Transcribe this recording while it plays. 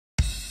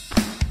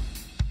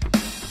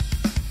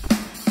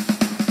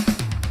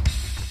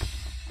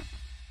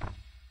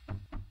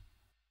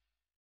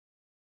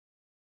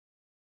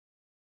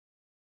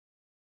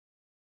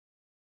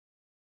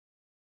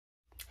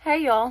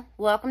Hey y'all,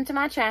 welcome to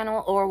my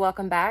channel or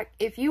welcome back.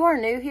 If you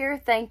are new here,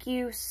 thank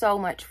you so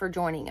much for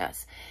joining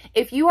us.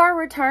 If you are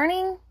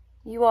returning,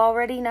 you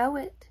already know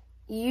it.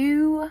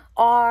 You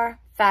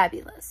are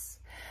fabulous.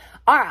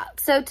 All right,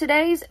 so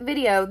today's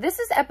video, this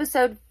is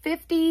episode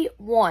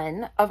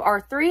 51 of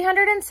our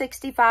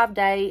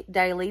 365-day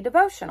daily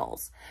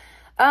devotionals.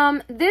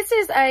 This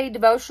is a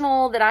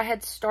devotional that I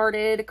had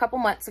started a couple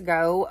months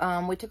ago.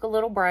 We took a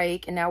little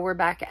break and now we're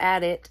back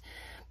at it.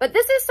 But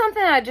this is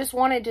something I just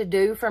wanted to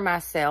do for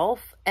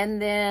myself.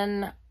 And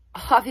then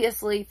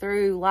obviously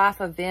through life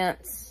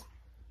events,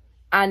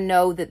 I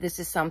know that this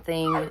is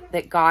something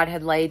that God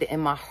had laid in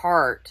my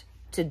heart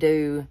to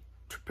do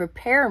to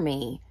prepare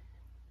me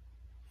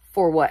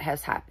for what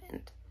has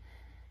happened.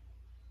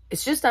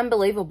 It's just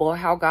unbelievable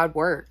how God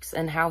works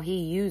and how he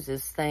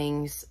uses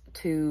things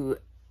to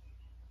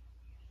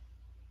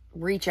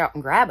reach out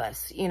and grab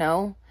us, you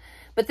know.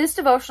 But this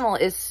devotional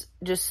is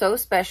just so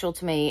special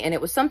to me, and it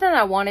was something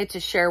I wanted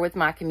to share with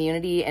my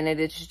community, and it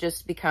has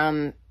just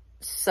become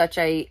such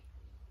a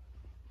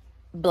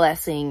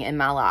blessing in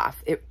my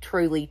life. It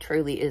truly,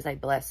 truly is a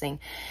blessing.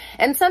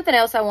 And something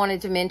else I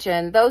wanted to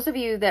mention, those of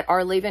you that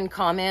are leaving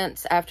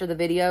comments after the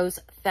videos,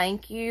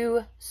 thank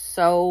you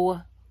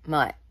so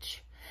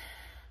much.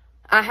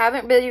 I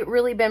haven't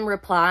really been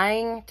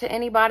replying to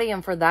anybody,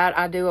 and for that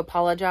I do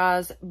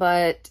apologize,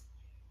 but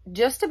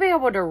just to be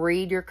able to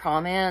read your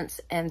comments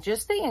and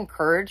just the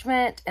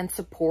encouragement and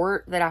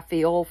support that I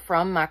feel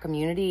from my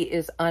community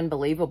is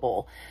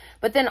unbelievable.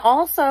 But then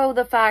also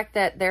the fact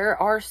that there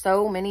are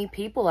so many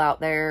people out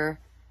there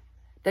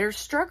that are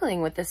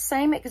struggling with the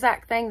same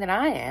exact thing that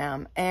I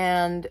am,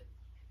 and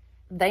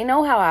they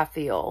know how I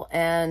feel,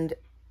 and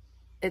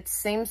it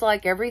seems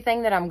like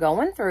everything that I'm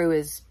going through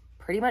is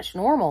pretty much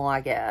normal, I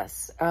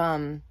guess.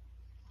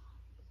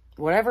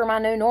 Whatever my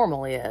new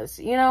normal is,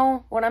 you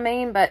know what I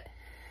mean? But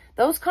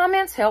those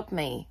comments help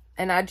me,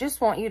 and I just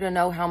want you to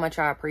know how much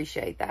I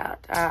appreciate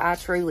that. I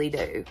truly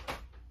do.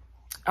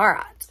 All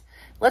right,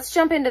 let's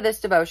jump into this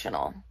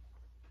devotional.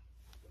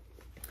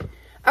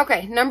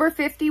 Okay, number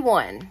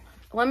 51.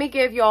 Let me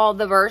give y'all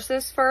the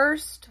verses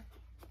first.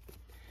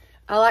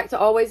 I like to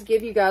always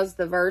give you guys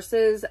the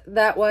verses.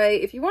 That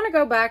way, if you want to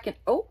go back and,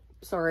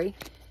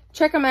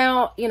 check them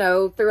out, you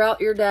know,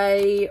 throughout your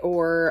day,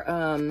 or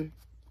I'm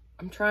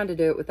trying to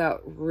do it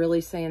without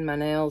really seeing my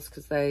nails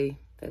because they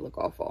look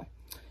awful.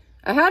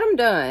 I had them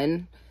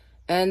done,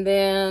 and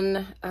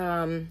then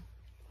I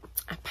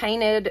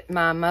painted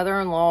my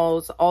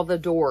mother-in-law's all the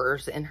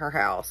doors in her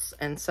house,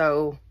 and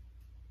so,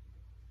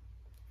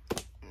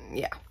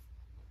 yeah.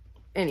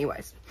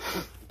 Anyways,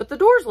 but the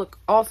doors look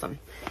awesome.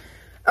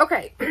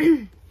 Okay.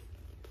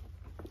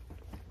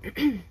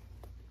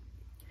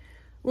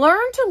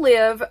 Learn to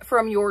live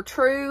from your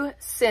true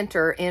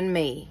center in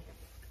me.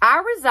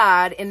 I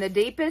reside in the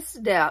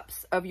deepest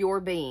depths of your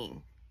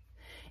being,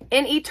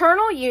 in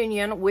eternal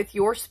union with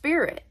your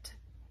spirit.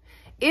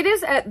 It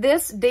is at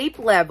this deep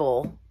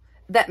level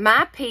that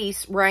my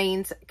peace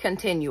reigns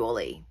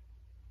continually.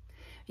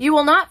 You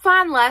will not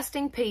find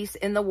lasting peace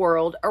in the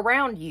world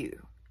around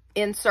you,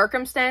 in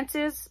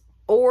circumstances,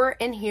 or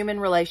in human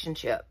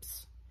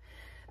relationships.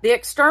 The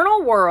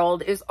external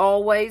world is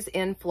always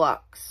in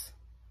flux,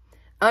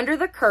 under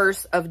the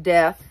curse of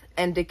death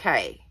and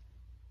decay.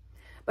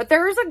 But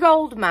there is a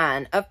gold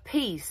mine of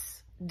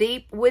peace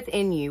deep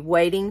within you,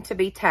 waiting to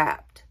be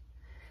tapped.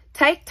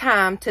 Take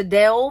time to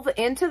delve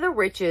into the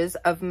riches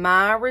of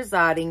my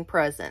residing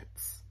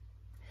presence.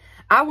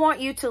 I want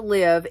you to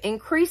live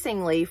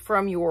increasingly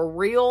from your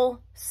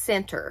real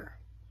center,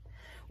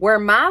 where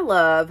my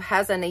love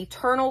has an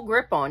eternal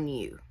grip on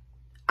you.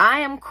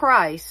 I am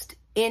Christ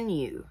in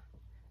you,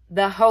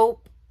 the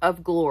hope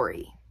of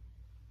glory.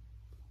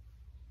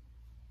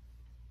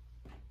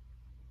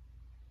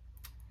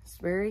 It's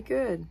very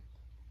good.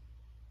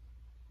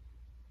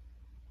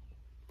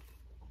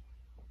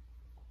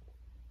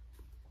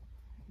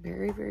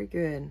 Very, very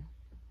good.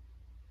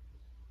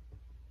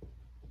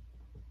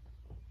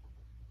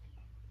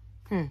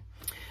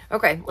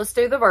 Okay, let's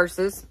do the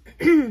verses.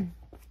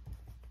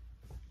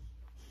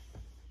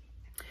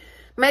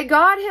 May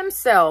God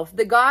himself,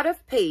 the God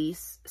of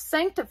peace,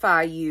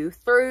 sanctify you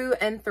through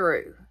and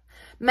through.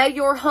 May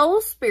your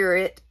whole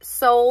spirit,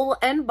 soul,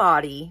 and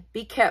body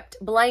be kept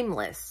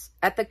blameless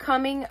at the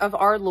coming of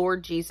our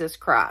Lord Jesus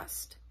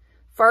Christ.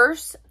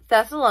 1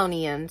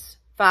 Thessalonians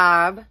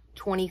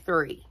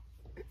 5:23.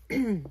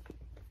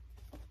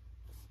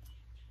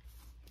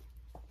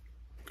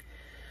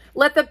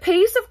 Let the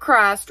peace of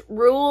Christ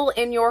rule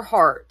in your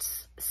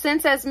hearts,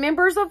 since as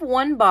members of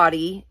one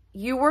body,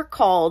 you were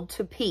called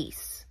to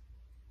peace,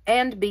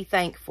 and be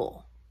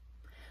thankful.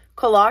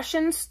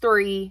 Colossians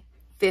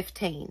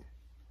 3:15.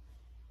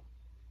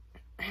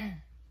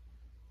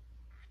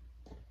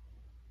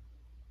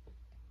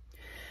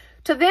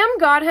 To them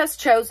God has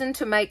chosen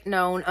to make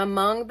known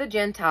among the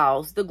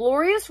Gentiles the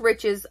glorious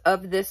riches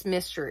of this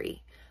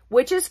mystery,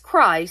 which is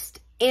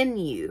Christ in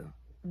you,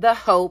 the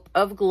hope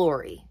of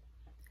glory.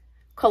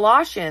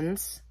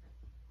 Colossians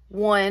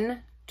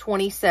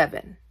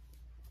 1:27.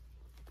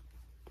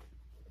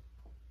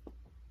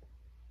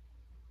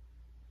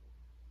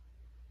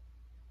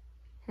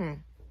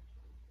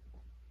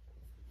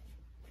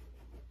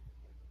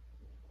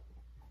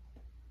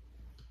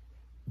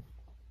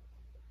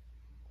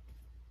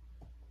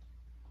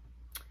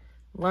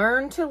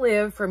 Learn to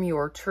live from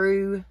your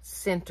true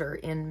center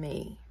in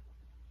me.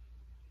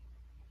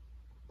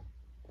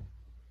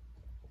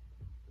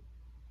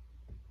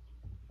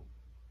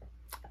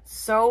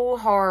 So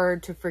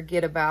hard to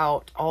forget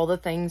about all the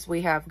things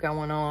we have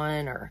going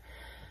on, or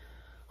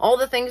all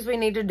the things we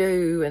need to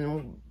do,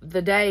 and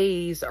the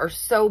days are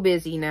so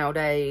busy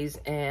nowadays,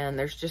 and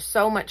there's just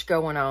so much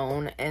going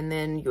on, and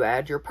then you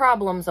add your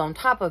problems on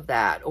top of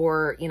that,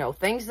 or, you know,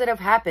 things that have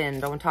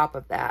happened on top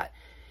of that.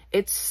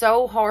 It's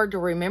so hard to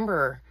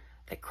remember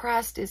that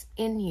Christ is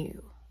in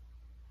you.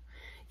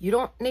 You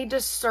don't need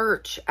to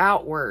search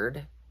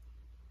outward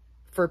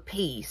for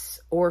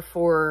peace or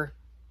for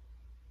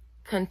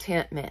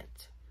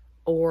contentment,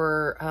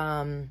 or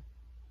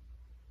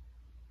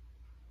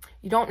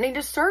you don't need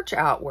to search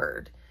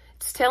outward.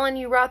 It's telling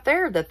you right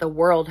there that the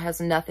world has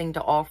nothing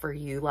to offer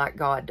you like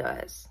God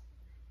does.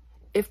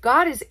 If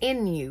God is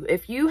in you,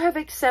 if you have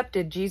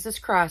accepted Jesus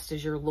Christ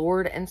as your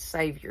Lord and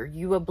Savior,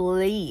 you will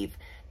believe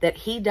that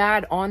he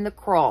died on the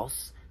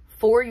cross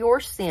for your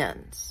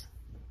sins,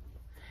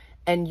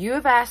 and you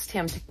have asked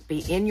him to be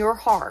in your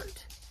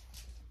heart,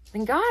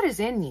 then God is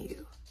in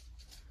you.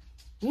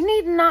 You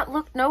need not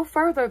look no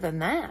further than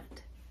that.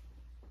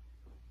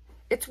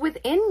 It's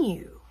within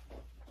you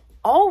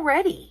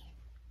already.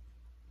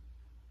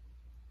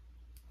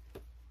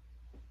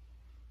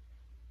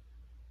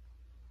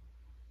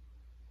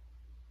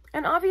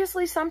 And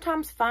obviously,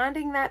 sometimes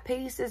finding that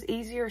peace is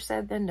easier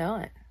said than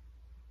done.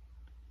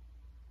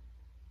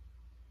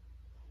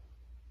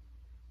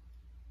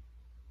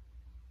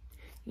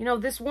 You know,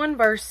 this one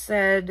verse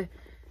said,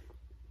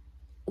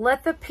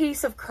 "Let the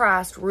peace of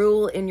Christ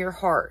rule in your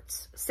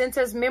hearts, since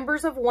as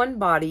members of one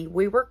body,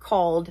 we were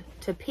called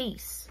to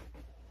peace,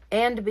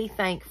 and be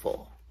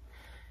thankful."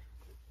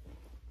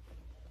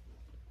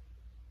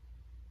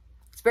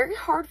 It's very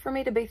hard for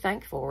me to be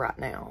thankful right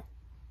now.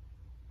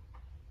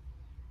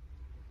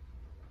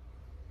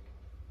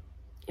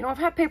 You know, I've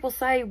had people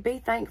say, be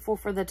thankful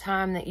for the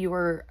time that you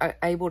were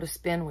able to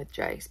spend with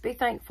Jace. Be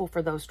thankful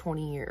for those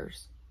 20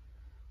 years.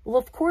 Well,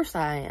 of course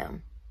I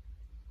am.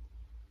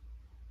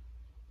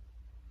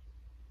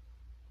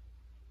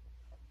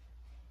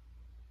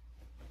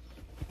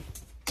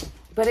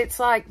 But it's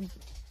like,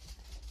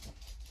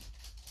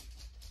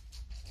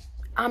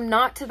 I'm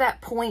not to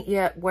that point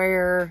yet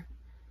where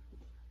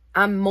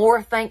I'm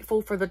more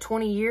thankful for the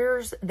 20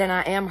 years than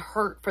I am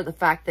hurt for the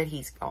fact that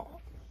he's gone.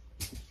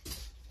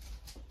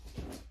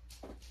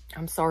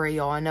 I'm sorry,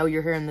 y'all. I know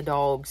you're hearing the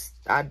dogs.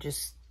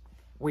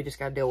 We just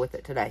got to deal with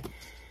it today.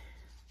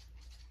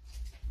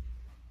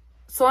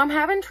 So I'm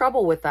having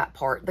trouble with that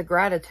part, the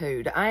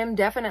gratitude. I am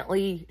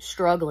definitely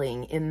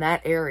struggling in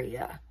that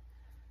area.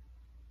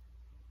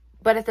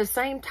 But at the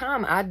same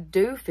time, I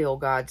do feel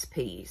God's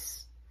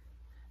peace.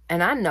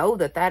 And I know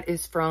that that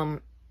is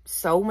from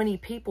so many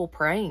people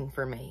praying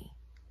for me.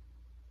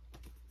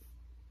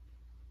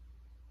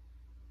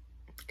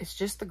 It's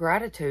just the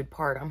gratitude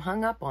part. I'm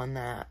hung up on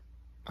that.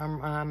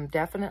 I'm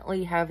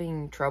definitely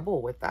having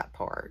trouble with that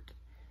part.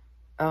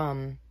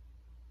 But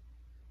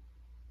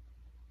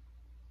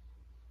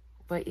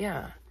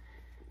yeah.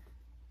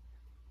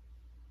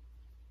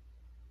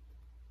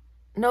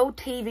 No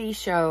TV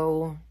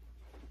show.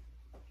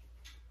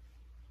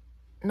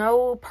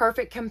 No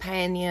perfect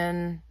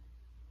companion.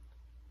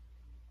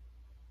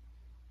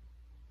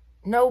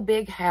 No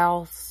big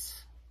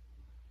house.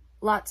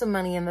 Lots of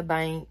money in the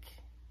bank.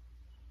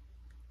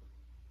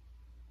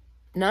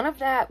 None of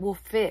that will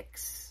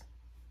fix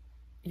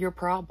your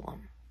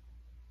problem,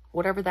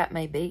 whatever that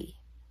may be.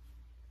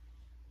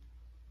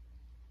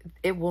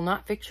 It will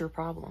not fix your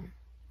problem,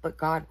 but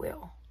God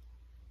will.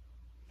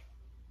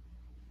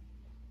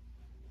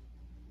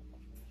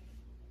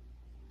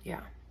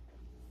 Yeah.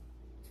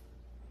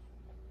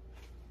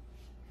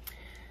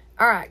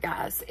 All right,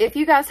 guys. If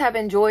you guys have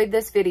enjoyed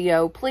this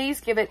video, please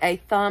give it a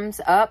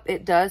thumbs up.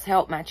 It does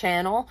help my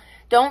channel.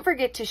 Don't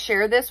forget to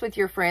share this with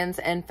your friends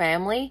and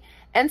family,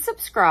 and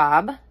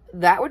subscribe.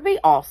 That would be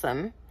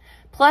awesome.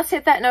 Plus,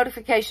 hit that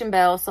notification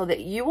bell so that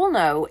you will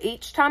know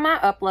each time I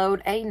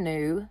upload a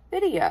new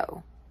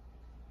video.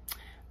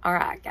 All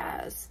right,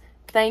 guys.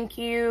 Thank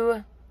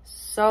you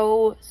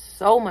so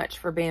much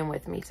for being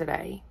with me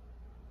today.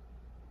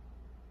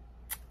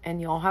 And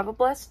y'all have a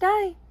blessed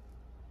day.